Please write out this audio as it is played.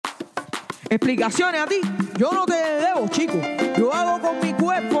explicaciones a ti. Yo no te debo, chico. Yo hago con mi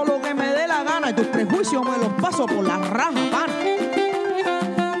cuerpo lo que me dé la gana y tus prejuicios me los paso por la raja, pana.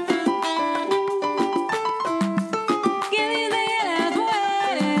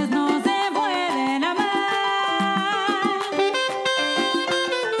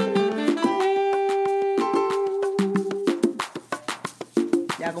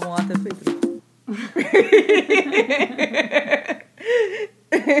 Ya acomodaste el filtro.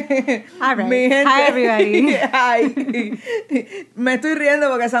 All right. Mi gente, Hi, everybody. Hi. Me estoy riendo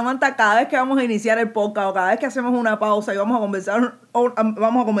porque Samantha, cada vez que vamos a iniciar el podcast o cada vez que hacemos una pausa y vamos a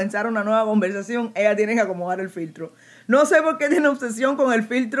comenzar una nueva conversación, ella tiene que acomodar el filtro. No sé por qué tiene obsesión con el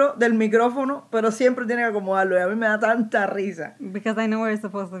filtro del micrófono, pero siempre tiene que acomodarlo y a mí me da tanta risa. Because I know where it's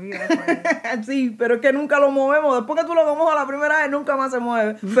supposed to be. That's why. Sí, pero es que nunca lo movemos. Después que tú lo acomodas la primera vez, nunca más se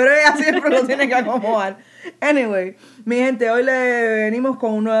mueve. Pero ella siempre lo tiene que acomodar. Anyway, mi gente, hoy le venimos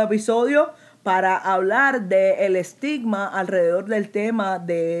con un nuevo episodio para hablar del estigma alrededor del tema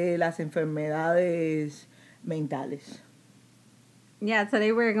de las enfermedades mentales. Yeah,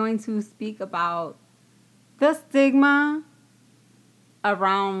 today we're going to speak about the stigma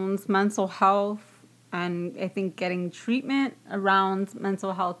around mental health and I think getting treatment around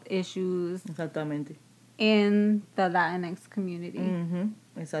mental health issues Exactamente. in the Latinx community. Ujú,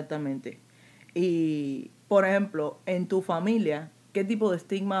 exactamente. Y, por ejemplo, en tu familia, ¿qué tipo de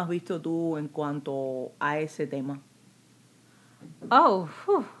estigma has visto tú en cuanto a ese tema? Oh,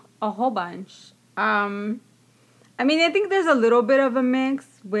 whew, a whole bunch. I mean, I think there's a little bit of a mix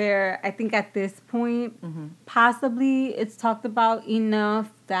where I think at this point, possibly it's talked about enough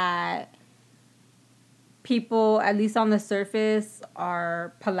that people, at least on the surface,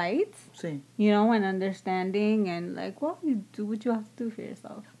 are polite, Sí, you know, and understanding and like, well, you do what you have to do for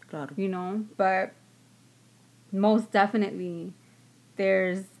yourself, claro. you know? But most definitely,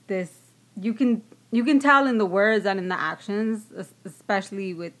 there's this, you can tell in the words and in the actions,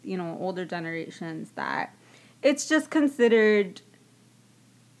 especially with, you know, older generations, that it's just considered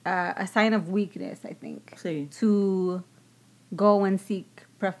a sign of weakness, I think, Sí. to go and seek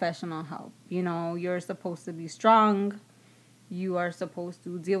professional help. You know, you're supposed to be strong. You are supposed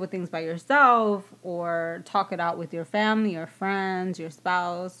to deal with things by yourself or talk it out with your family, your friends, your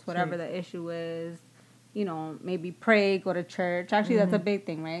spouse, whatever Sí. the issue is. You know, maybe pray, go to church. Actually, that's a big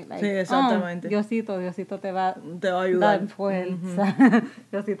thing, right? Like, Sí, exactamente. Diosito te va Te va a ayudar. dar fuerza.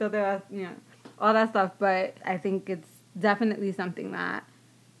 Diosito te va, you know, all that stuff. But I think it's definitely something that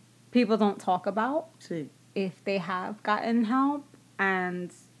people don't talk about Sí. if they have gotten help. And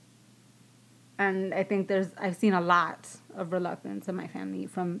I think I've seen a lot of reluctance in my family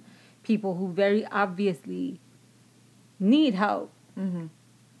from people who very obviously need help. Mm-hmm.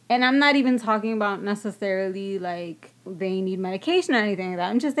 And I'm not even talking about necessarily like they need medication or anything like that.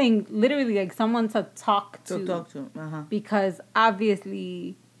 I'm just saying literally like someone to talk to. Uh-huh. Because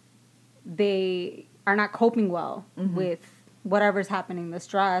obviously they are not coping well with whatever's happening, the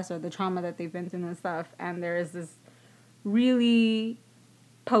stress or the trauma that they've been through and stuff. And there is this really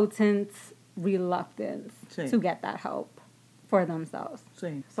potent reluctance Sí. to get that help for themselves.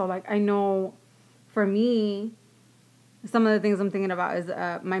 Sí. So like I know for me, some of the things I'm thinking about is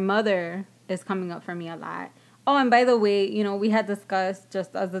my mother is coming up for me a lot. Oh, and by the way, you know, we had discussed,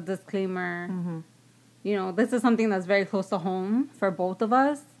 just as a disclaimer, you know, this is something that's very close to home for both of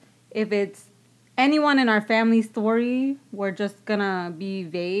us. If it's anyone in our family story, we're just gonna be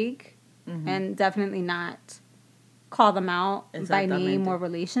vague and definitely not call them out by name or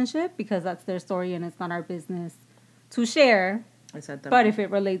relationship because that's their story and it's not our business to share. But if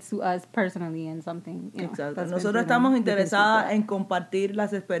it relates to us personally and something, you know, exacto. Nosotros estamos interesadas en compartir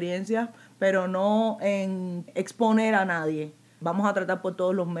las experiencias, pero no en exponer a nadie. Vamos a tratar por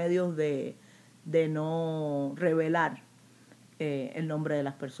todos los medios de no revelar el nombre de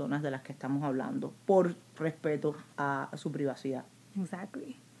las personas de las que estamos hablando, por respeto a su privacidad.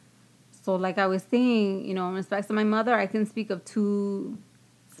 Exactly. So like I was saying, you know, in respect to my mother, I can speak of two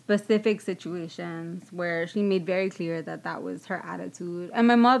specific situations where she made very clear that that was her attitude. And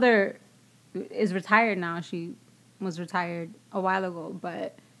my mother is retired now. She was retired a while ago,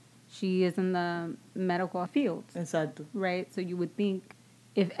 but she is in the medical field. Exacto. Right? So you would think,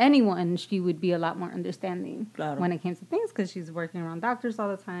 if anyone, she would be a lot more understanding when it came to things because she's working around doctors all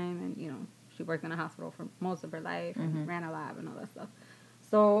the time and, you know, she worked in a hospital for most of her life and ran a lab and all that stuff.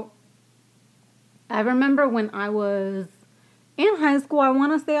 So I remember when I was in high school, I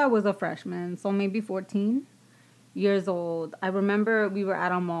want to say I was a freshman, so maybe 14 years old. I remember we were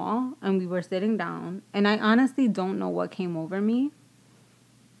at a mall and we were sitting down, and I honestly don't know what came over me.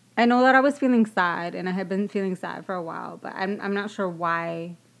 I know that I was feeling sad, and I had been feeling sad for a while, but I'm not sure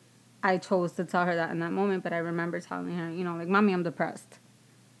why I chose to tell her that in that moment, but I remember telling her, you know, like, Mommy, I'm depressed.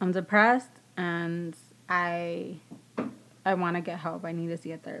 I'm depressed, and I want to get help. I need to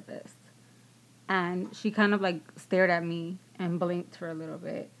see a therapist. And she kind of, like, stared at me and blinked for a little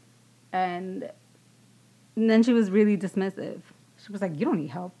bit. And then she was really dismissive. She was like, you don't need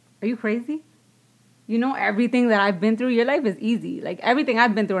help. Are you crazy? You know, everything that I've been through, your life is easy. Like, everything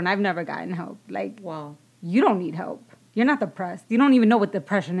I've been through, and I've never gotten help. Like, Wow. You don't need help. You're not depressed. You don't even know what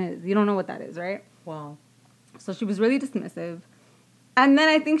depression is. You don't know what that is, right? Wow. So she was really dismissive. And then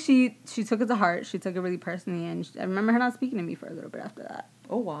I think she took it to heart. She took it really personally. And I remember her not speaking to me for a little bit after that.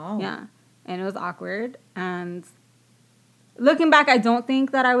 Oh, wow. Yeah. And it was awkward. And looking back, I don't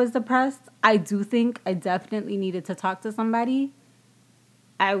think that I was depressed. I do think I definitely needed to talk to somebody.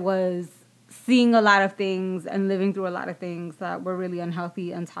 I was seeing a lot of things and living through a lot of things that were really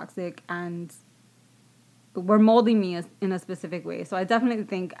unhealthy and toxic and were molding me in a specific way. So I definitely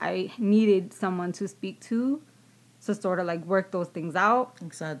think I needed someone to speak to sort of like work those things out.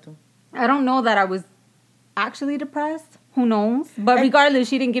 Exacto. I don't know that I was actually depressed. Who knows? But regardless,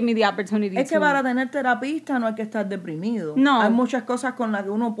 she didn't give me the opportunity Es que para tener terapista no hay que estar deprimido. No. Hay muchas cosas con las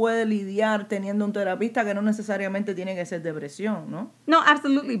que uno puede lidiar teniendo un terapista que no necesariamente tiene que ser depresión, ¿no? No,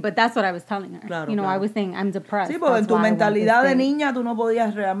 absolutely, but that's what I was telling her. Claro, you know, claro. I was saying I'm depressed. Sí, porque en That's tu why I want mentalidad this de thing. niña tú no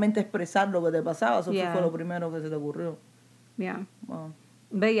podías realmente expresar lo que te pasaba. Eso Yeah. fue lo primero que se te ocurrió. Yeah. Wow.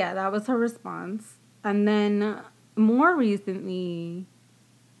 But yeah, that was her response. And then more recently,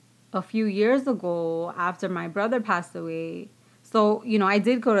 a few years ago, after my brother passed away, so, you know, I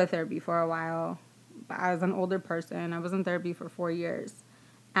did go to therapy for a while. As an older person, I was in therapy for 4 years.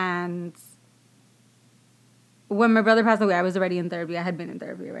 And when my brother passed away, I was already in therapy. I had been in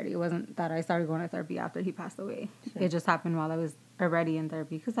therapy already. It wasn't that I started going to therapy after he passed away. Sure. It just happened while I was already in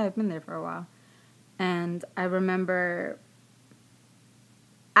therapy because I've been there for a while. And I remember,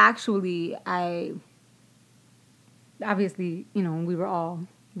 actually, obviously, you know, we were all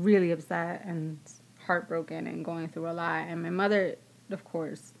really upset and heartbroken and going through a lot. And my mother, of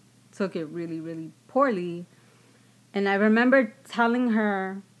course, took it really, really poorly. And I remember telling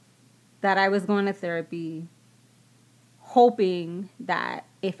her that I was going to therapy, hoping that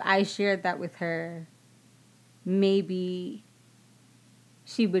if I shared that with her, maybe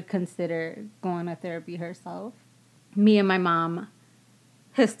she would consider going to therapy herself. Me and my mom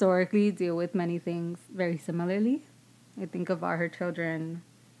historically deal with many things very similarly. I think of her children.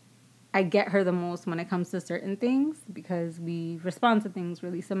 I get her the most when it comes to certain things because we respond to things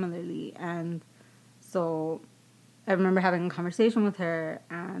really similarly. And so I remember having a conversation with her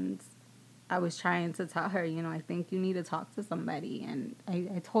and I was trying to tell her, you know, I think you need to talk to somebody. And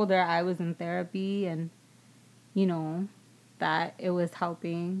I told her I was in therapy and, you know, that it was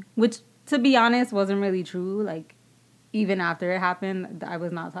helping, which, to be honest, wasn't really true. Like, even after it happened, I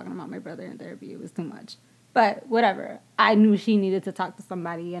was not talking about my brother in therapy. It was too much. But whatever. I knew she needed to talk to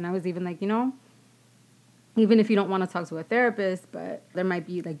somebody. And I was even like, you know, even if you don't want to talk to a therapist, but there might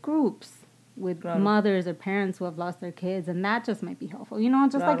be like groups with mothers or parents who have lost their kids. And that just might be helpful. You know,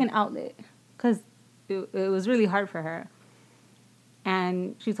 just like an outlet. Because it was really hard for her.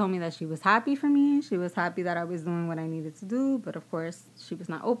 And she told me that she was happy for me. She was happy that I was doing what I needed to do. But of course, she was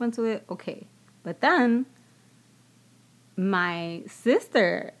not open to it. Okay. But then my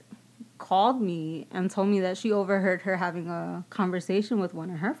sister called me and told me that she overheard her having a conversation with one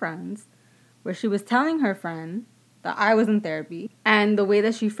of her friends where she was telling her friend that I was in therapy. And the way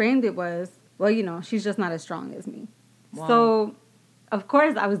that she framed it was, well, you know, she's just not as strong as me. Wow. So, of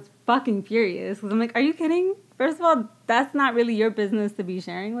course, I was fucking furious because I'm like, are you kidding? First of all, that's not really your business to be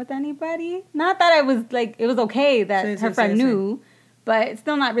sharing with anybody. Not that I was like, it was okay that her friend knew, but it's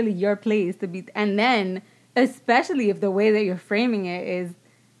still not really your place to be. And then, especially if the way that you're framing it is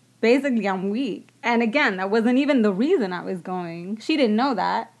basically I'm weak. And again, that wasn't even the reason I was going. She didn't know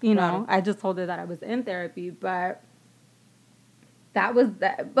that, you know. I just told her that I was in therapy, but that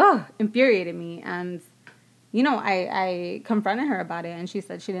infuriated me. And, you know, I confronted her about it and she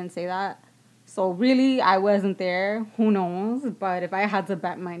said she didn't say that. So really, I wasn't there. Who knows? But if I had to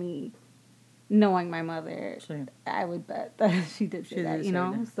bet money, knowing my mother, I would bet that she did say that, you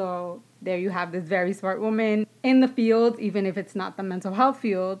know? So there you have this very smart woman in the field, even if it's not the mental health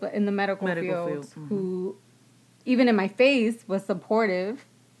field, but in the medical field, who, even in my face, was supportive,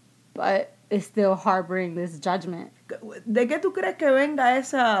 but is still harboring this judgment. ¿De qué tú crees que venga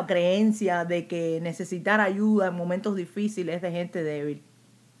esa creencia de que necesitar ayuda en momentos difíciles es de gente débil?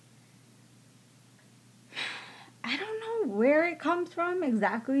 I don't know where it comes from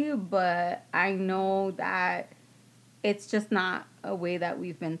exactly, but I know that it's just not a way that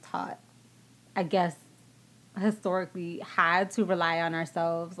we've been taught. I guess historically had to rely on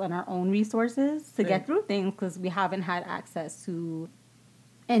ourselves, on our own resources to get through things because we haven't had access to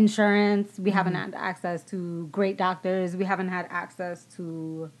insurance, we haven't had access to great doctors, we haven't had access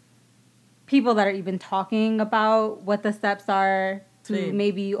to people that are even talking about what the steps are to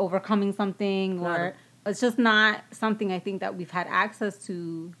maybe overcoming something, or it's just not something I think that we've had access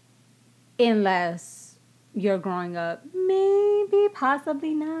to unless you're growing up, maybe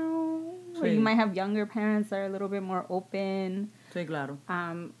possibly now, or you might have younger parents that are a little bit more open. Sí, claro.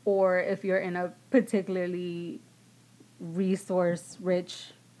 Or if you're in a particularly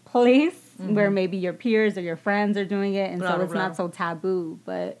resource-rich place where maybe your peers or your friends are doing it, and so it's not so taboo.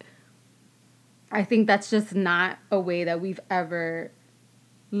 But I think that's just not a way that we've ever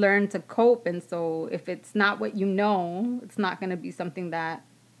learned to cope. And so if it's not what you know, it's not going to be something that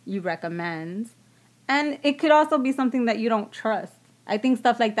you recommend. And it could also be something that you don't trust. I think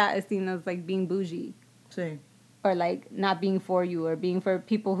stuff like that is seen as like being bougie. Sí. Or like not being for you, or being for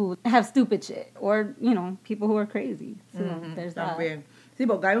people who have stupid shit, or, you know, people who are crazy. So there's También. Sí,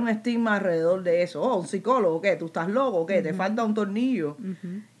 porque hay un estigma alrededor de eso. Oh, un psicólogo, ¿qué? ¿Tú estás loco? ¿Qué? ¿Te falta un tornillo?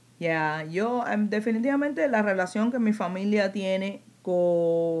 Ya, yo definitivamente la relación que mi familia tiene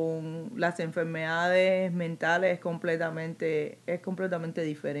con las enfermedades mentales es completamente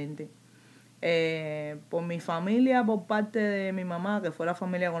diferente. Por mi familia, por parte de mi mamá, que fue la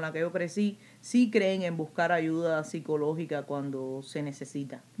familia con la que yo crecí, sí creen en buscar ayuda psicológica cuando se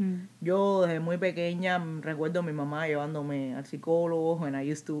necesita. Yo desde muy pequeña recuerdo a mi mamá llevándome al psicólogo when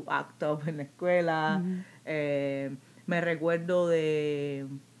I used to act up en la escuela. Me recuerdo de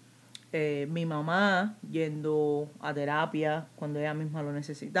mi mamá yendo a terapia cuando ella misma lo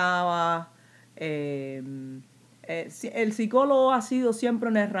necesitaba. El psicólogo ha sido siempre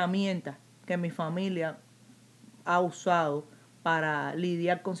una herramienta que mi familia ha usado para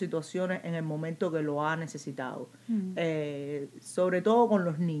lidiar con situaciones en el momento que lo ha necesitado. Sobre todo con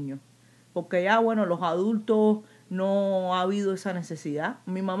los niños. Porque ya, bueno, los adultos no ha habido esa necesidad.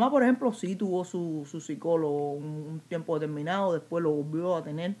 Mi mamá, por ejemplo, sí tuvo su psicólogo un tiempo determinado, después lo volvió a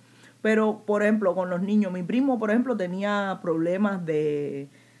tener. Pero, por ejemplo, con los niños, mi primo, por ejemplo, tenía problemas de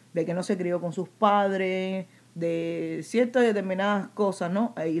que no se crió con sus padres, de ciertas determinadas cosas,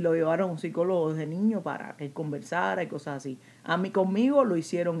 ¿no? Y lo llevaron a un psicólogo desde niño para que conversara y cosas así. Conmigo lo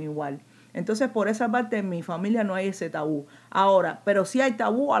hicieron igual. Entonces, por esa parte, en mi familia no hay ese tabú. Ahora, pero sí hay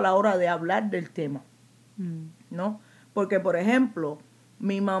tabú a la hora de hablar del tema, ¿no? Porque, por ejemplo,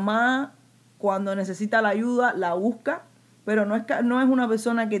 mi mamá, cuando necesita la ayuda, la busca, pero no es una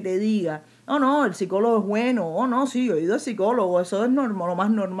persona que te diga, oh, no, el psicólogo es bueno, oh, no, sí, yo he ido al psicólogo, eso es normal, lo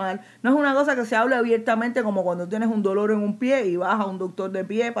más normal. No es una cosa que se hable abiertamente como cuando tienes un dolor en un pie y vas a un doctor de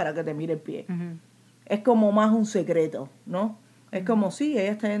pie para que te mire el pie. Es como más un secreto, ¿no? Es como, sí,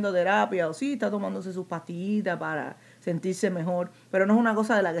 ella está yendo a terapia, o sí, está tomándose sus pastillitas para sentirse mejor, pero no es una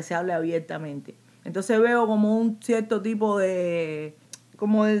cosa de la que se hable abiertamente. Entonces veo como un cierto tipo de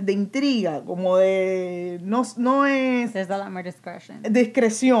intriga, como de no es There's a lot more discretion.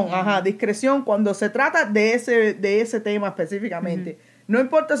 Discreción, discreción cuando se trata de ese tema específicamente. No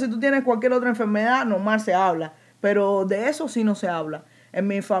importa si tú tienes cualquier otra enfermedad, normal se habla, pero de eso sí no se habla. En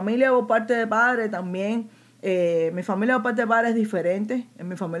mi familia por parte de padre también, mi familia por parte de padre es diferente. En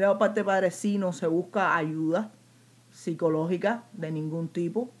mi familia por parte de padre sí no se busca ayuda psicológica de ningún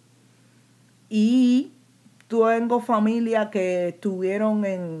tipo. Y tengo familia que estuvieron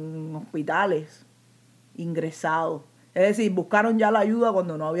en hospitales ingresados. Es decir, buscaron ya la ayuda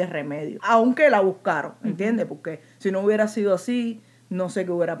cuando no había remedio. Aunque la buscaron, ¿entiendes? Porque si no hubiera sido así, no sé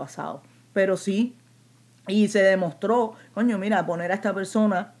qué hubiera pasado. Pero sí, y se demostró, coño, mira, poner a esta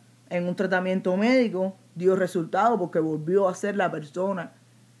persona en un tratamiento médico dio resultado porque volvió a ser la persona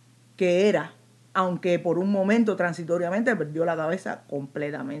que era. Aunque por un momento transitoriamente perdió la cabeza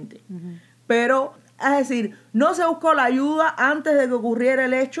completamente. Pero, es decir, no se buscó la ayuda antes de que ocurriera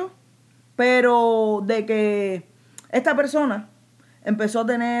el hecho, pero de que esta persona empezó a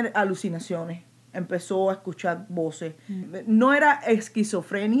tener alucinaciones, empezó a escuchar voces. No era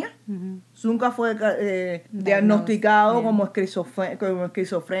esquizofrenia, nunca fue diagnosticado como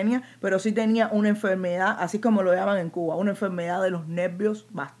esquizofrenia, pero sí tenía una enfermedad, así como lo llaman en Cuba, una enfermedad de los nervios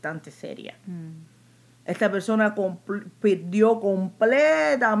bastante seria. Esta persona perdió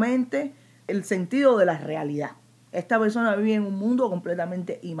completamente el sentido de la realidad. Esta persona vive en un mundo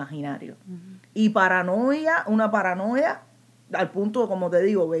completamente imaginario. Y una paranoia, al punto, como te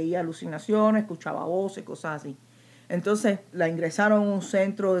digo, veía alucinaciones, escuchaba voces, cosas así. Entonces la ingresaron a un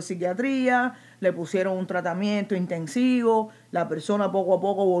centro de psiquiatría, le pusieron un tratamiento intensivo, la persona poco a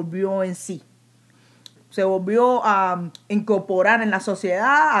poco volvió en sí. Se volvió a incorporar en la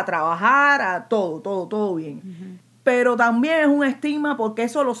sociedad, a trabajar, a todo bien. Pero también es un estigma porque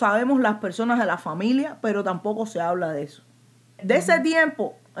eso lo sabemos las personas de la familia, pero tampoco se habla de eso. De ese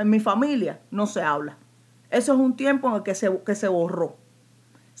tiempo, en mi familia, no se habla. Eso es un tiempo en el que se borró.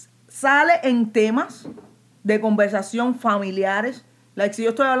 Sale en temas de conversación familiares. Like, si yo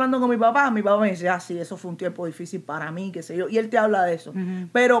estoy hablando con mi papá me dice, sí, eso fue un tiempo difícil para mí, qué sé yo, y él te habla de eso.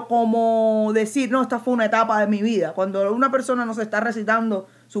 Pero como decir, no, esta fue una etapa de mi vida, cuando una persona nos está recitando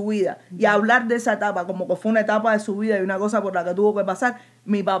su vida y hablar de esa etapa como que fue una etapa de su vida y una cosa por la que tuvo que pasar,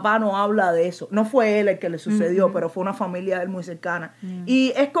 mi papá no habla de eso. No fue él el que le sucedió, pero fue una familia de él muy cercana.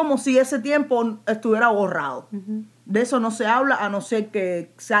 Y es como si ese tiempo estuviera borrado. De eso no se habla a no ser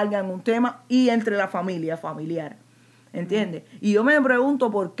que salga en un tema y entre la familia familiar. ¿Entiendes? Y yo me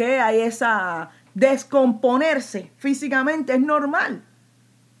pregunto por qué hay esa descomponerse físicamente. Es normal.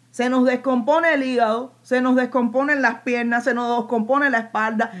 Se nos descompone el hígado, se nos descomponen las piernas, se nos descompone la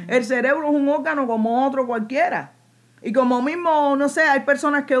espalda. El cerebro es un órgano como otro cualquiera. Y como mismo, no sé, hay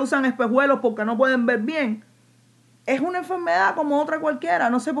personas que usan espejuelos porque no pueden ver bien. Es una enfermedad como otra cualquiera.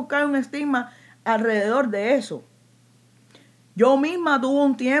 No sé por qué hay un estigma alrededor de eso. Yo misma tuve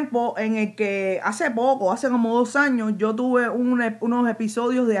un tiempo en el que hace como 2 años, yo tuve unos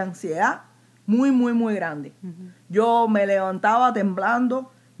episodios de ansiedad muy grandes. Yo me levantaba temblando,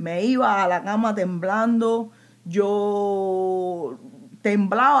 me iba a la cama temblando, yo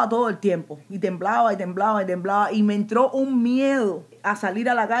temblaba todo el tiempo y temblaba y me entró un miedo a salir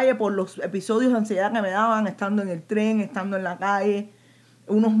a la calle por los episodios de ansiedad que me daban estando en el tren, estando en la calle,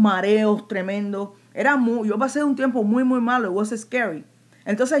 unos mareos tremendos. Yo pasé un tiempo muy malo, it was scary.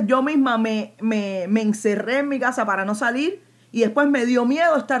 Entonces yo misma me encerré en mi casa para no salir y después me dio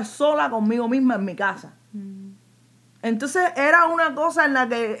miedo estar sola conmigo misma en mi casa. Entonces era una cosa en la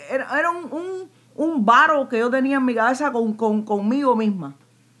que era un varo que yo tenía en mi cabeza conmigo misma.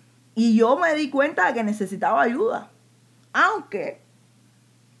 Y yo me di cuenta de que necesitaba ayuda. Aunque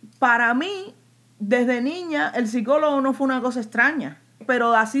para mí, desde niña, el psicólogo no fue una cosa extraña.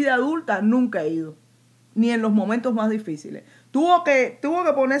 Pero así de adulta nunca he ido. Ni en los momentos más difíciles. Tuvo que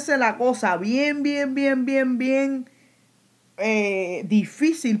ponerse la cosa bien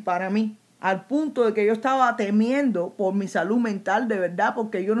difícil para mí. Al punto de que yo estaba temiendo por mi salud mental de verdad.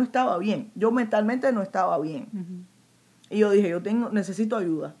 Porque yo no estaba bien. Yo mentalmente no estaba bien. Y yo dije, necesito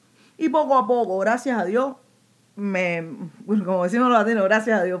ayuda. Y poco a poco, gracias a Dios, como decimos los latinos,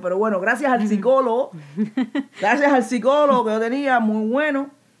 gracias a Dios, pero bueno, gracias al psicólogo que yo tenía, muy bueno,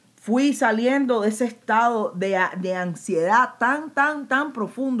 fui saliendo de ese estado de ansiedad tan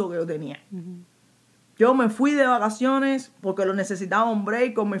profundo que yo tenía. Yo me fui de vacaciones porque lo necesitaba un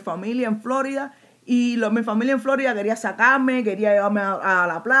break con mi familia en Florida, y mi familia en Florida quería sacarme, quería llevarme a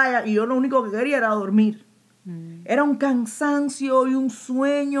la playa, y yo lo único que quería era dormir. Era un cansancio y un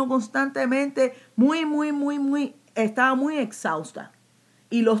sueño constantemente, estaba muy exhausta.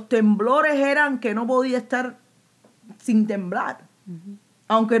 Y los temblores eran que no podía estar sin temblar,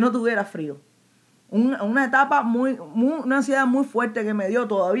 aunque no tuviera frío. Una etapa una ansiedad muy fuerte que me dio.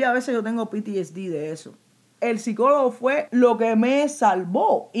 Todavía a veces yo tengo PTSD de eso. El psicólogo fue lo que me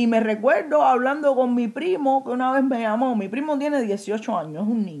salvó. Y me recuerdo hablando con mi primo, que una vez me llamó. Mi primo tiene 18 años, es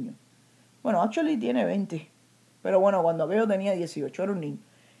un niño. Bueno, actually tiene 20. Pero bueno, cuando aquello tenía 18, era un niño.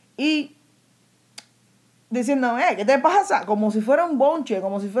 Y diciéndome, ¿qué te pasa? Como si fuera un bonche,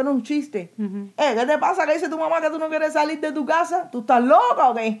 como si fuera un chiste. ¿Qué te pasa? ¿Qué dice tu mamá que tú no quieres salir de tu casa? ¿Tú estás loca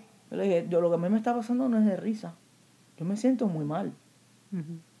o qué? Yo le dije, lo que a mí me está pasando no es de risa. Yo me siento muy mal.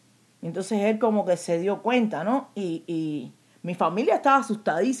 Y entonces él como que se dio cuenta, ¿no? Y mi familia estaba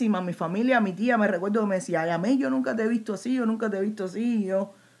asustadísima. Mi familia, mi tía, me recuerdo que me decía, ay, a mí yo nunca te he visto así, yo nunca te he visto así.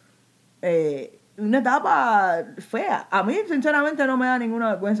 Una etapa fea. A mí, sinceramente, no me da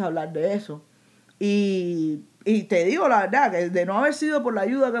ninguna vergüenza hablar de eso. Y te digo la verdad, que de no haber sido por la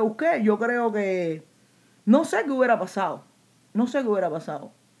ayuda que busqué, yo creo que no sé qué hubiera pasado.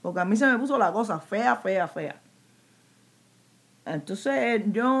 Porque a mí se me puso la cosa fea. Entonces,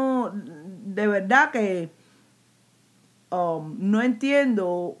 yo de verdad que no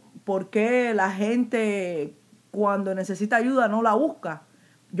entiendo por qué la gente cuando necesita ayuda no la busca.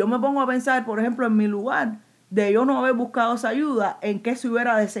 Yo me pongo a pensar, por ejemplo, en mi lugar, de yo no haber buscado esa ayuda, en qué se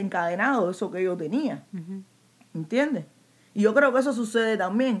hubiera desencadenado eso que yo tenía. ¿Entiendes? Y yo creo que eso sucede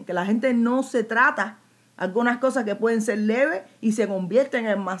también, que la gente no se trata algunas cosas que pueden ser leves y se convierten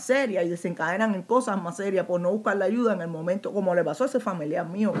en más serias y desencadenan en cosas más serias por no buscar la ayuda en el momento, como le pasó a ese familiar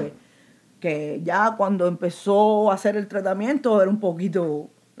mío que ya cuando empezó a hacer el tratamiento era un poquito,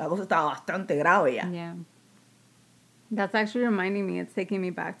 la cosa estaba bastante grave ya. Yeah. That's actually reminding me, it's taking me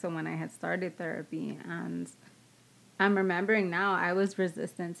back to when I had started therapy. And I'm remembering now I was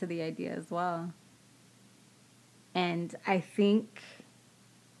resistant to the idea as well. And I think,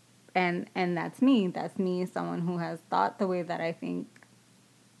 and that's me. That's me, someone who has thought the way that I think,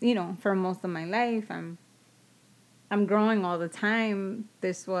 for most of my life. I'm growing all the time.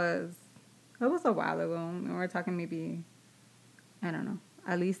 It was a while ago. I mean, we're talking maybe, I don't know,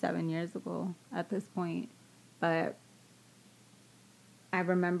 at least 7 years ago at this point. But I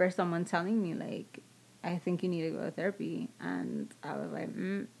remember someone telling me, like, I think you need to go to therapy. And I was like,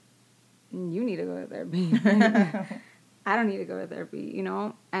 you need to go to therapy. I don't need to go to therapy,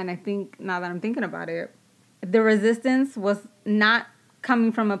 And I think now that I'm thinking about it, the resistance was not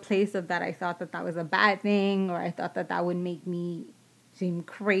coming from a place of that I thought that was a bad thing, or I thought that would make me seem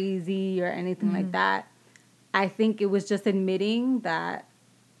crazy or anything like that. I think it was just admitting that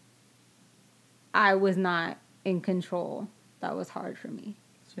I was not in control. That was hard for me.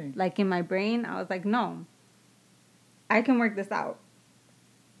 Sí. Like in my brain, I was like, no, I can work this out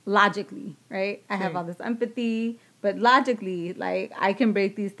logically, right? I have all this empathy, but logically, like, I can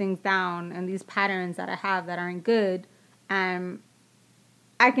break these things down and these patterns that I have that aren't good, and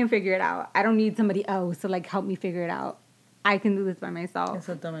I can figure it out. I don't need somebody else to, like, help me figure it out. I can do this by myself.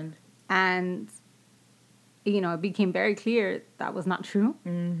 Exactamente. And, it became very clear that was not true.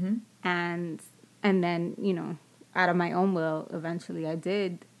 Mm-hmm. And then, out of my own will, eventually I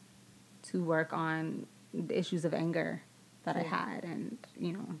did to work on the issues of anger that I had, and,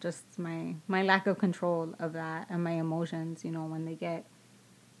 just my lack of control of that and my emotions, when they get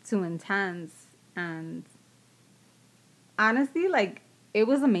too intense. And honestly, like, it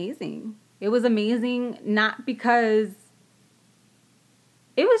was amazing. It was amazing, not because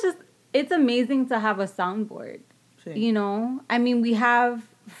it's amazing to have a soundboard, Sí. I mean, we have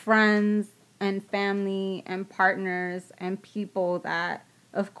friends and family and partners and people that,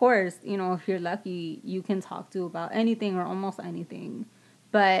 of course, if you're lucky, you can talk to about anything or almost anything.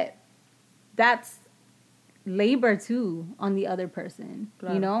 But that's labor too on the other person,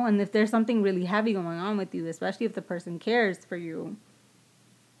 Claro. And if there's something really heavy going on with you, especially if the person cares for you,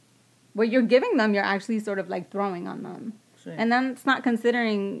 what you're giving them, you're actually sort of like throwing on them. Sí. And then it's not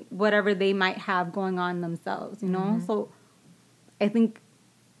considering whatever they might have going on themselves, Mm-hmm. So I think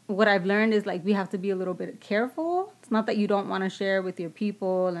what I've learned is, like, we have to be a little bit careful. It's not that you don't want to share with your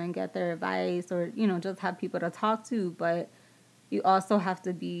people and get their advice or, just have people to talk to, but you also have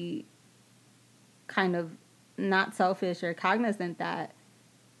to be kind of not selfish or cognizant that,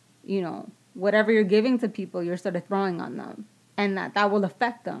 whatever you're giving to people, you're sort of throwing on them, and that will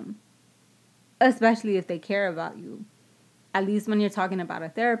affect them, especially if they care about you. At least when you're talking about a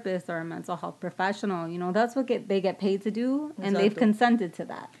therapist or a mental health professional, that's what they get paid to do, and they've consented to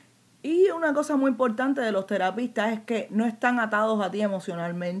that. Y una cosa muy importante de los terapistas es que no están atados a ti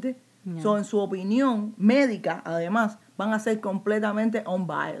emocionalmente. Yeah. So, en su opinión médica, además, van a ser completamente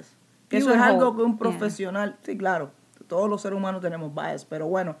unbiased. Eso es algo que un profesional... Yeah. Sí, claro, todos los seres humanos tenemos bias, pero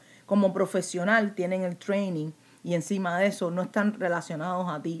bueno, como profesional tienen el training y encima de eso no están relacionados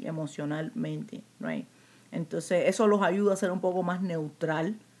a ti emocionalmente, right? Entonces, eso los ayuda a ser un poco más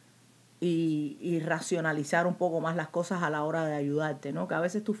neutral y racionalizar un poco más las cosas a la hora de ayudarte, ¿no? Que a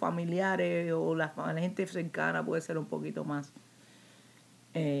veces tus familiares o la gente cercana puede ser un poquito más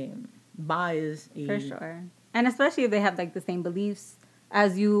biased. For sure. And especially if they have, like, the same beliefs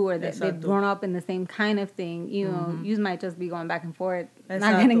as you, or that they've grown up in the same kind of thing, you might just be going back and forth,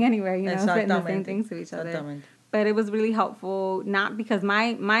 not getting anywhere, saying the same things to each other. But it was really helpful, not because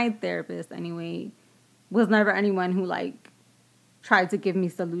my therapist, anyway, was never anyone who, like, tried to give me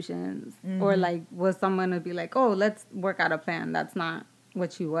solutions or, like, was someone to be like, oh, let's work out a plan. That's not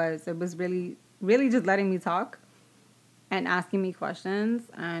what she was. It was really, really just letting me talk and asking me questions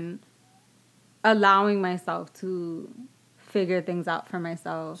and allowing myself to figure things out for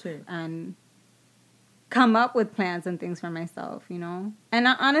myself and come up with plans and things for myself, And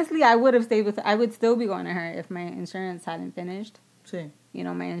honestly, I would still be going to her if my insurance hadn't finished. Sí.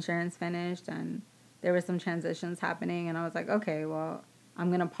 My insurance finished and there were some transitions happening, and I was like, okay, well, I'm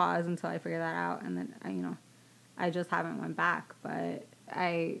going to pause until I figure that out. And then, I just haven't went back. But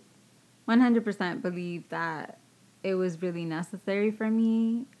I 100% believe that it was really necessary for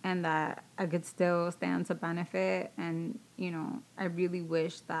me and that I could still stand to benefit. And, I really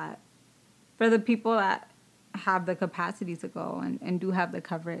wish that for the people that have the capacity to go and do have the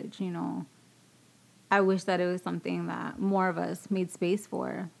coverage, I wish that it was something that more of us made space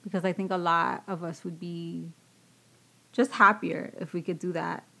for, because I think a lot of us would be just happier if we could do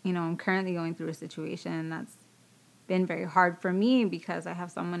that. I'm currently going through a situation that's been very hard for me because I have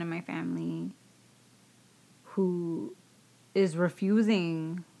someone in my family who is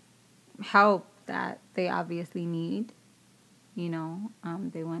refusing help that they obviously need. You know,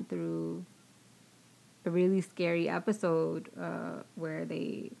 they went through a really scary episode where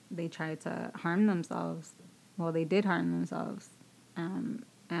they tried to harm themselves. Well, they did harm themselves.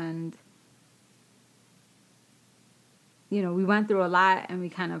 And, you know, we went through a lot, and we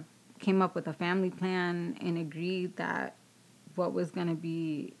kind of came up with a family plan and agreed that what was going to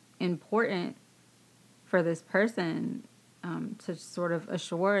be important for this person to sort of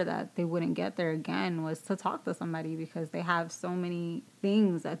assure that they wouldn't get there again was to talk to somebody, because they have so many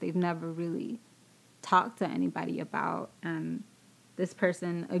things that they've never really talked to anybody about. And this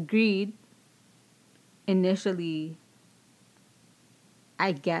person agreed initially,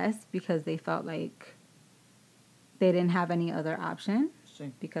 I guess, because they felt like they didn't have any other option,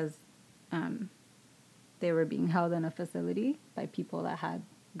 Sí. because they were being held in a facility by people that had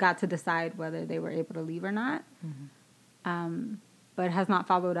got to decide whether they were able to leave or not. But has not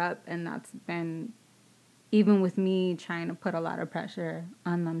followed up, and that's been, even with me trying to put a lot of pressure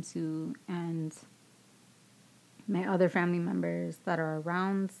on them too, and my other family members that are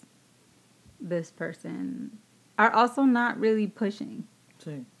around this person are also not really pushing.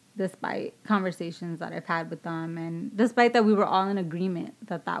 Sí. Despite conversations that I've had with them, and despite that we were all in agreement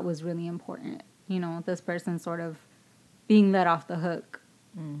that that was really important. You know, this person sort of being let off the hook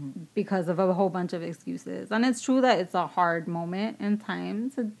because of a whole bunch of excuses. And it's true that it's a hard moment in time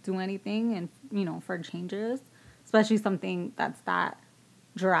to do anything, and, you know, for changes, especially something that's that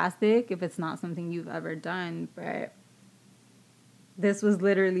drastic if it's not something you've ever done. But this was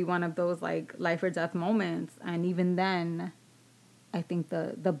literally one of those, like, life or death moments. And even then, I think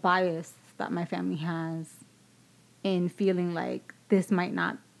the bias that my family has in feeling like this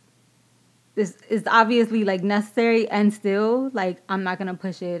is obviously, like, necessary, and still, like, I'm not going to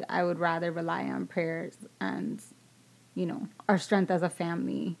push it. I would rather rely on prayers and, you know, our strength as a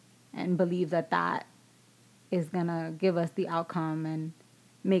family, and believe that that is going to give us the outcome and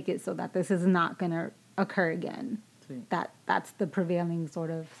make it so that this is not going to occur again. Sí. That's the prevailing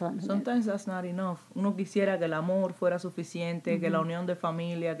sort of sentiment. Sometimes that's not enough. Uno quisiera que el amor fuera suficiente, que la unión de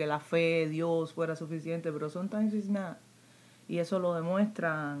familia, que la fe, Dios fuera suficiente, pero sometimes it's not. Y eso lo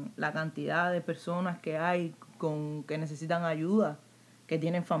demuestran la cantidad de personas que hay que necesitan ayuda, que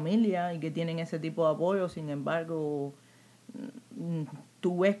tienen familia y que tienen ese tipo de apoyo. Sin embargo,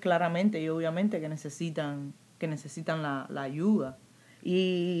 tú ves claramente y obviamente que necesitan la ayuda.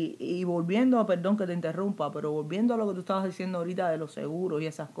 Y volviendo, perdón que te interrumpa, pero volviendo a lo que tú estabas diciendo ahorita de los seguros y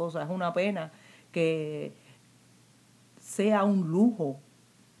esas cosas, es una pena que sea un lujo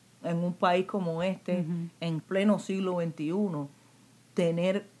en un país como este, en pleno siglo XXI,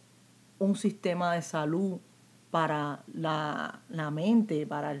 tener un sistema de salud para la mente,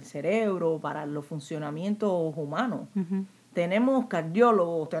 para el cerebro, para los funcionamientos humanos. Tenemos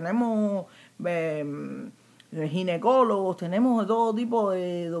cardiólogos, tenemos ginecólogos, tenemos todo tipo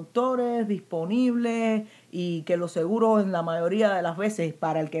de doctores disponibles, y que los seguros en la mayoría de las veces,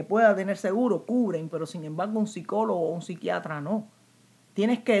 para el que pueda tener seguro, cubren, pero sin embargo un psicólogo o un psiquiatra no.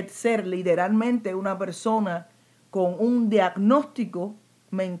 Tienes que ser literalmente una persona con un diagnóstico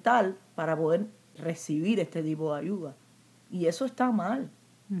mental para poder recibir este tipo de ayuda. Y eso está mal.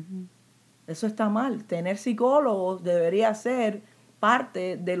 Eso está mal. Tener psicólogos debería ser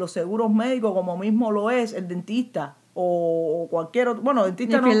parte de los seguros médicos, como mismo lo es el dentista o cualquier otro. Bueno, el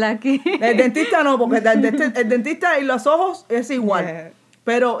dentista no. El dentista no, porque el dentista y los ojos es igual. Yeah.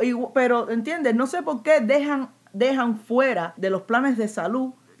 Pero, ¿entiendes? No sé por qué dejan fuera de los planes de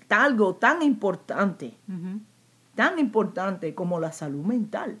salud algo tan importante como la salud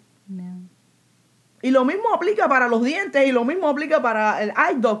mental. Yeah. Y lo mismo aplica para los dientes, y lo mismo aplica para el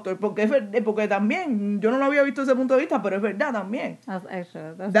eye doctor, porque también, yo no lo había visto desde ese punto de vista, pero es verdad también. That's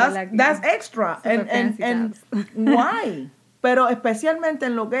extra. That's extra. And why? Pero especialmente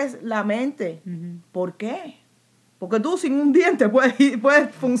en lo que es la mente. ¿Por qué? Porque tú sin un diente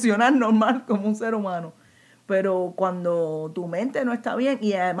puedes funcionar normal como un ser humano. Pero cuando tu mente no está bien,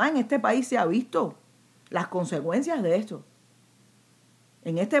 y además en este país se ha visto las consecuencias de esto.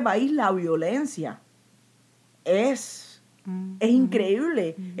 En este país la violencia es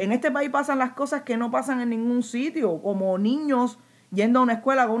increíble. En este país pasan las cosas que no pasan en ningún sitio, como niños yendo a una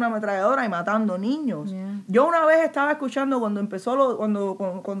escuela con una ametralladora y matando niños. Yeah. Yo una vez estaba escuchando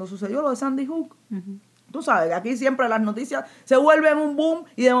cuando sucedió lo de Sandy Hook. Tú sabes, aquí siempre las noticias se vuelven un boom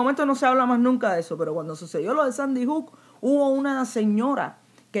y de momento no se habla más nunca de eso. Pero cuando sucedió lo de Sandy Hook, hubo una señora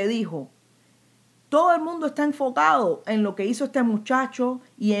que dijo: todo el mundo está enfocado en lo que hizo este muchacho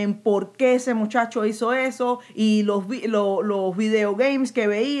y en por qué ese muchacho hizo eso y los videogames que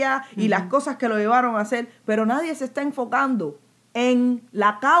veía y las cosas que lo llevaron a hacer, pero nadie se está enfocando en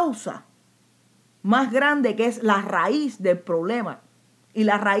la causa más grande, que es la raíz del problema. Y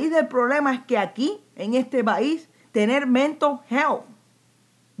la raíz del problema es que aquí, en este país, tener mental health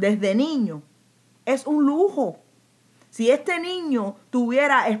desde niño es un lujo. Si este niño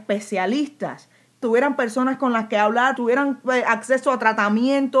tuviera especialistas, tuvieran personas con las que hablar, tuvieran acceso a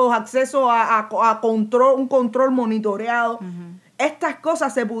tratamientos, acceso a control, un control monitoreado, estas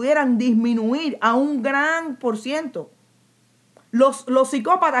cosas se pudieran disminuir a un gran %. Los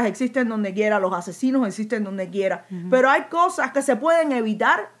psicópatas existen donde quiera, los asesinos existen donde quiera, pero hay cosas que se pueden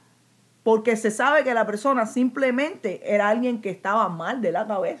evitar porque se sabe que la persona simplemente era alguien que estaba mal de la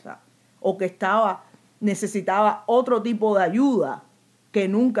cabeza o que necesitaba otro tipo de ayuda que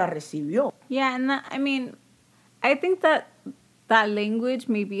nunca recibió. Yeah, and I mean, I think that language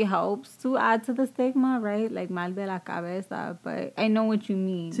maybe helps to add to the stigma, right? Like mal de la cabeza, but I know what you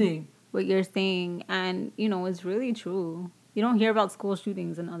mean. Sí. What you're saying, and it's really true. You don't hear about school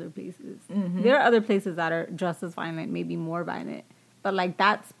shootings in other places. There are other places that are just as violent, maybe more violent. But like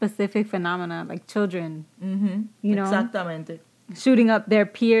that specific phenomena, like children, Exactamente. shooting up their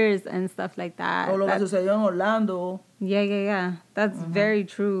peers and stuff like that. O lo que sucedió en Orlando. Yeah. That's very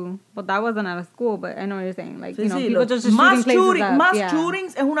true. But that wasn't at a school, but I know what you're saying. Like, sí, people just shooting places up. Mass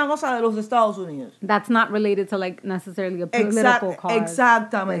shootings es una cosa de los Estados Unidos. That's not related to, like, necessarily a political cause.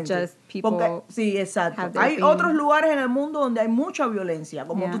 Exactamente. Just people. Porque, sí, exacto. Hay otros lugares en el mundo donde hay mucha violencia,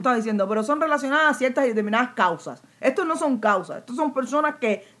 como tú estás diciendo, pero son relacionadas a ciertas y determinadas causas. Estos no son causas. Estos son personas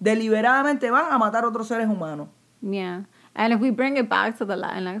que deliberadamente van a matar a otros seres humanos. Yeah. And if we bring it back to the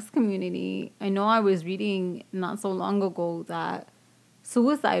Latinx community, I know I was reading not so long ago that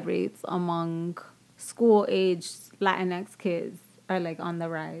suicide rates among school-aged Latinx kids are like on the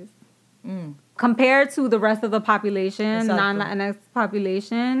rise. Compared to the rest of the population, non-Latinx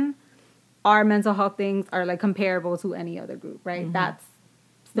population, our mental health things are like comparable to any other group, right? That's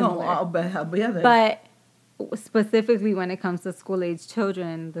similar. No, but specifically when it comes to school-aged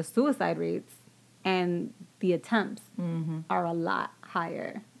children, the suicide rates and the attempts are a lot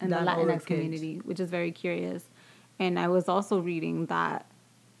higher in the Latinx community, which is very curious. And I was also reading that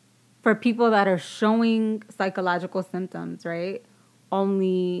for people that are showing psychological symptoms, right,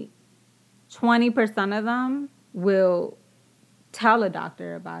 only 20% of them will tell a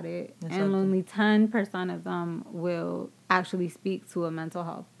doctor about it, and only 10% of them will actually speak to a mental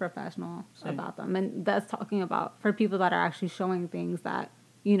health professional about them. And that's talking about for people that are actually showing things that,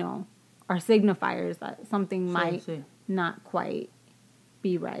 are signifiers that something might not quite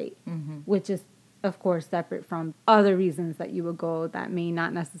be right, which is, of course, separate from other reasons that you would go that may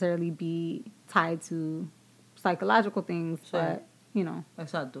not necessarily be tied to psychological things, but,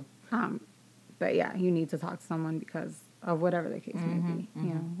 Exacto. But yeah, you need to talk to someone because of whatever the case may be.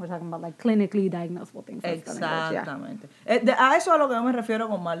 We're talking about like clinically diagnosable things. Exactamente. A eso es a lo que yo me refiero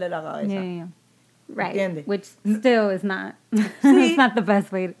con mal de la cabeza. Yeah. Right. ¿Entiendes? Which still is not, it's not the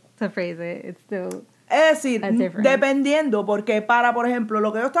best way to phrase it. It's still... Es decir, dependiendo, porque por ejemplo,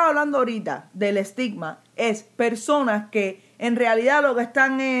 lo que yo estaba hablando ahorita del estigma es personas que en realidad lo que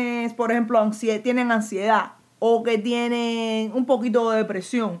están es, por ejemplo, tienen ansiedad o que tienen un poquito de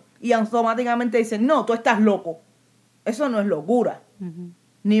depresión y automáticamente dicen, no, tú estás loco. Eso no es locura.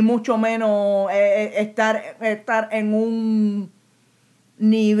 Ni mucho menos estar en un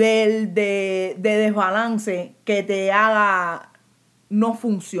nivel de desbalance que te haga no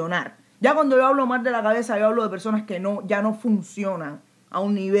funcionar. Ya cuando yo hablo mal de la cabeza, yo hablo de personas que ya no funcionan a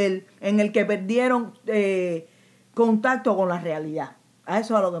un nivel en el que perdieron contacto con la realidad. A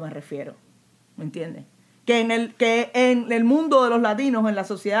eso es a lo que me refiero. ¿Me entiendes? Que en el mundo de los latinos, en la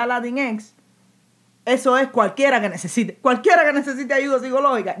sociedad Latinx, eso es cualquiera que necesite ayuda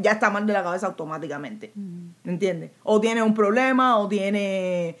psicológica, ya está mal de la cabeza automáticamente. ¿Me entiendes? O tiene un problema, o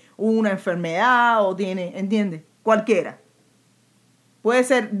tiene una enfermedad, ¿entiendes? Cualquiera. Puede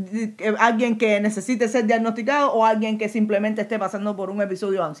ser alguien que necesite ser diagnosticado o alguien que simplemente esté pasando por un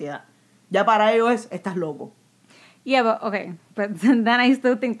episodio de ansiedad. Ya para ellos estás loco. Yeah, but then I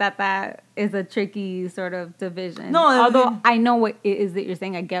still think that is a tricky sort of division. No, although I know what it is that you're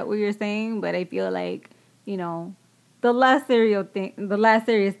saying, I get what you're saying, but I feel like, the less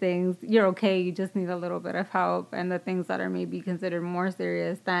serious things, you're okay, you just need a little bit of help, and the things that are maybe considered more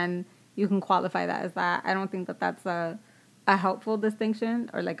serious, then you can qualify that as that. I don't think that that's a helpful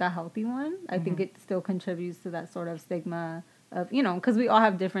distinction or like a healthy one. I think it still contributes to that sort of stigma of, because we all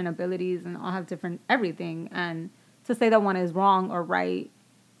have different abilities and all have different everything, and to say that one is wrong or right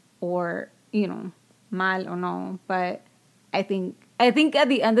or, mal o no, but I think at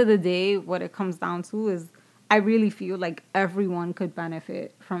the end of the day, what it comes down to is I really feel like everyone could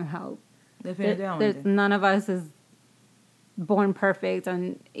benefit from help. Definitivamente. None of us is born perfect,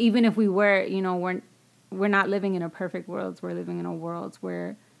 and even if we were, we're not living in a perfect world. We're living in a world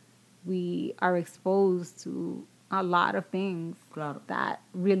where we are exposed to a lot of things that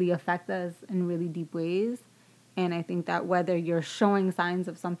really affect us in really deep ways. And I think that whether you're showing signs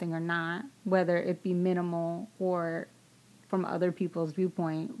of something or not, whether it be minimal or from other people's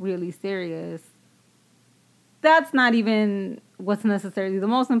viewpoint, really serious, that's not even what's necessarily the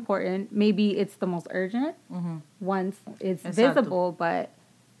most important. Maybe it's the most urgent once it's visible, but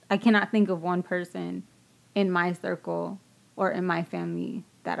I cannot think of one person in my circle or in my family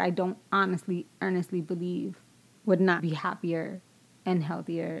that I don't earnestly believe would not be happier and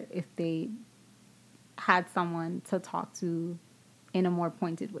healthier if they had someone to talk to in a more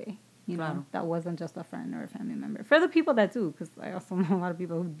pointed way. Know, that wasn't just a friend or a family member. For the people that do, because I also know a lot of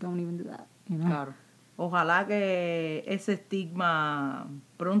people who don't even do that. Claro. Ojalá que ese estigma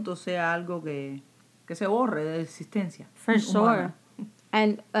pronto sea algo que se borre de existencia. For sure.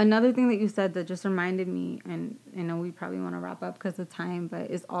 And another thing that you said that just reminded me, and I know we probably want to wrap up because of time,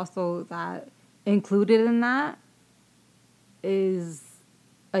 but is also that included in that is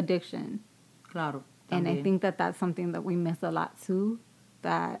addiction. Claro. También. And I think that that's something that we miss a lot too,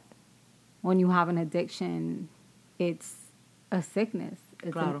 that when you have an addiction, it's a sickness.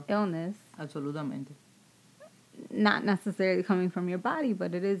 It's an illness. Absolutamente. Not necessarily coming from your body,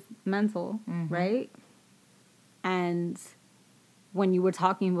 but it is mental, right? And when you were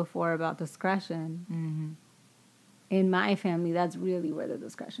talking before about discretion, in my family, that's really where the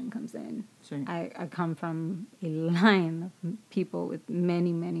discretion comes in. Sí. I come from a line of people with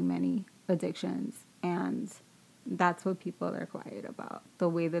many, many, many addictions, and that's what people are quiet about. The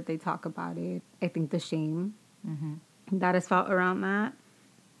way that they talk about it, I think the shame that is felt around that,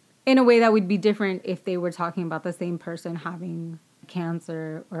 in a way that would be different if they were talking about the same person having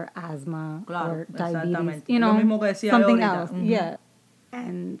cancer or asthma or diabetes, Lo mismo que decía something else. Yeah.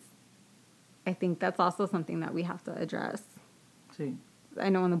 And I think that's also something that we have to address. Sí. I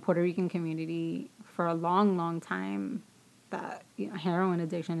know in the Puerto Rican community for a long, long time that heroin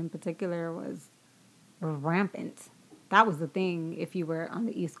addiction in particular was rampant. That was the thing. If you were on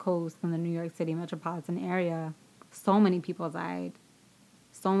the East Coast in the New York City metropolitan area, so many people died.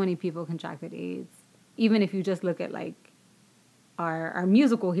 So many people contracted AIDS. Even if you just look at like our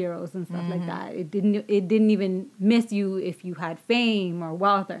musical heroes and stuff like that, it didn't even miss you if you had fame or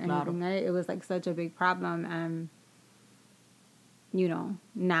wealth or anything, right? It was like such a big problem. And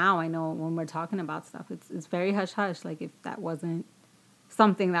now I know when we're talking about stuff, it's very hush hush. Like if that wasn't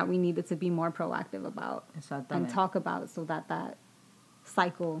something that we needed to be more proactive about and talk about, so that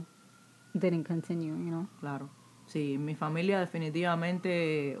cycle didn't continue. Claro. Sí, en mi familia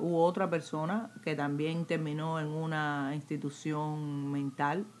definitivamente hubo otra persona que también terminó en una institución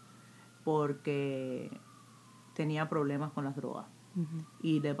mental porque tenía problemas con las drogas.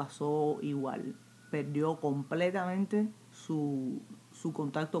 Y le pasó igual. Perdió completamente su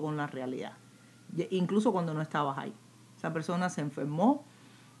contacto con la realidad. Incluso cuando no estabas ahí. Esa persona se enfermó,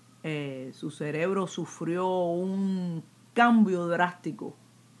 su cerebro sufrió un cambio drástico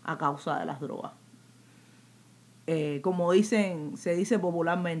a causa de las drogas. Como se dice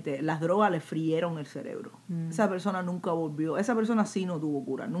popularmente, las drogas le frieron el cerebro. Esa persona nunca volvió, esa persona sí no tuvo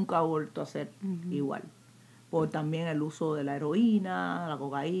cura, nunca ha vuelto a ser igual. Por también el uso de la heroína, la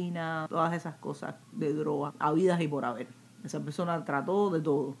cocaína, todas esas cosas de drogas, habidas y por haber. Esa persona trató de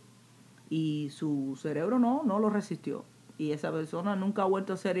todo y su cerebro no lo resistió. Y esa persona nunca ha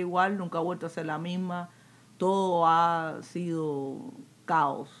vuelto a ser igual, nunca ha vuelto a ser la misma. Todo ha sido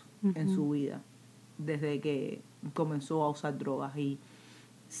caos en su vida desde que comenzó a usar drogas. Y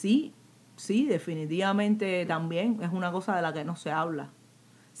sí, definitivamente también es una cosa de la que no se habla.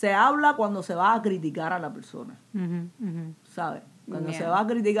 Se habla cuando se va a criticar a la persona, ¿sabes? Cuando se va a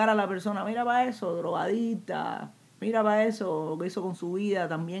criticar a la persona, mira para eso, drogadicta, mira para eso, lo que hizo con su vida,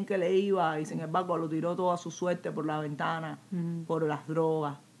 también que le iba, y sin embargo lo tiró toda su suerte por la ventana, por las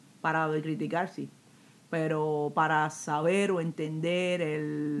drogas, para criticar, sí. Pero para saber o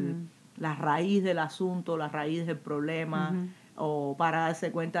entender la raíz del asunto, la raíz del problema, o para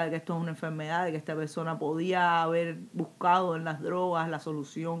darse cuenta de que esto es una enfermedad, de que esta persona podía haber buscado en las drogas la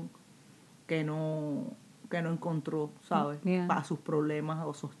solución que no encontró, ¿sabes? Para sus problemas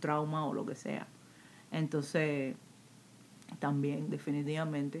o sus traumas o lo que sea. Entonces, también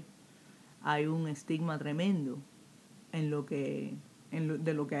definitivamente hay un estigma tremendo en lo que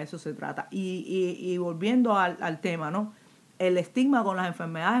de lo que a eso se trata. Y volviendo al tema, ¿no? el estigma con las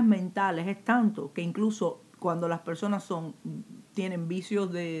enfermedades mentales es tanto que incluso cuando las personas tienen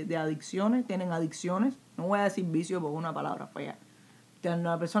vicios de adicciones, tienen adicciones, no voy a decir vicio porque es una palabra fea,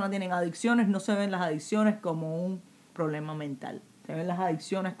 cuando las personas tienen adicciones, no se ven las adicciones como un problema mental, se ven las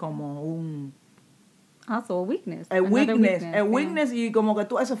adicciones como un... Also a weakness. A weakness, y como que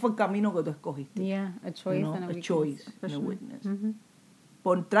ese fue el camino que tú escogiste. Yeah, a choice and a weakness. Choice for and a sure. weakness. Mm-hmm.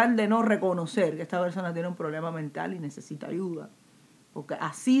 Por tal de no reconocer que esta persona tiene un problema mental y necesita ayuda. Porque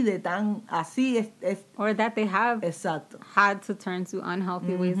así es Or that they have exacto. had to turn to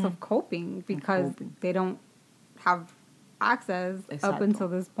unhealthy ways of coping because they don't have access up Exacto. until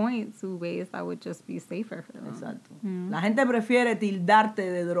this point to ways that would just be safer for them. Exacto. La gente prefiere tildarte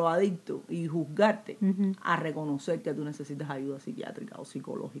de drogadicto y juzgarte a reconocer que tú necesitas ayuda psiquiátrica o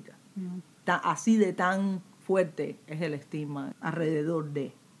psicológica. Así de tan fuerte es el estigma alrededor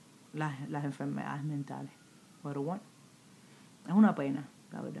de las enfermedades mentales. Pero bueno, es una pena,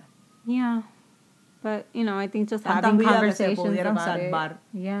 la verdad. Yeah. But, I think just Tantas having vidas que se conversations pudieran about salvar. it.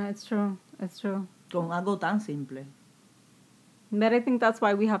 Yeah, it's true. It's true. Con algo tan simple. But I think that's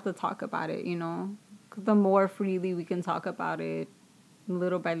why we have to talk about it, 'Cause the more freely we can talk about it,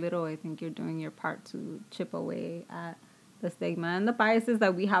 little by little, I think you're doing your part to chip away at the stigma and the biases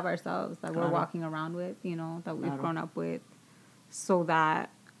that we have ourselves, that we're walking around with, that we've grown up with, so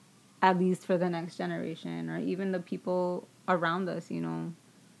that at least for the next generation or even the people around us,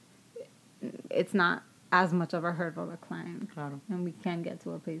 it's not as much of a hurdle to climb. Claro. And we can get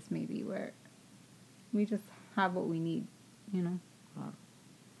to a place maybe where we just have what we need, Claro.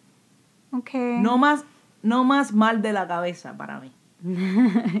 Okay. No más mal de la cabeza para mí.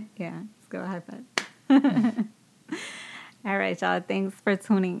 Yeah, let's go high five. All right, y'all. Thanks for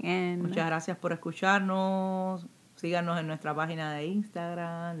tuning in. Muchas gracias por escucharnos. Síganos en nuestra página de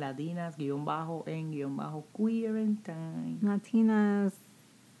Instagram, latinas_en_queer-en-time. Latinas.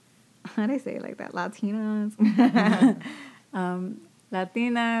 How do I say it like that? Latinas.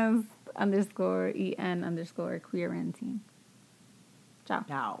 Latinas_en_queer-en-team. Ciao.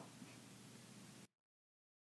 Chao.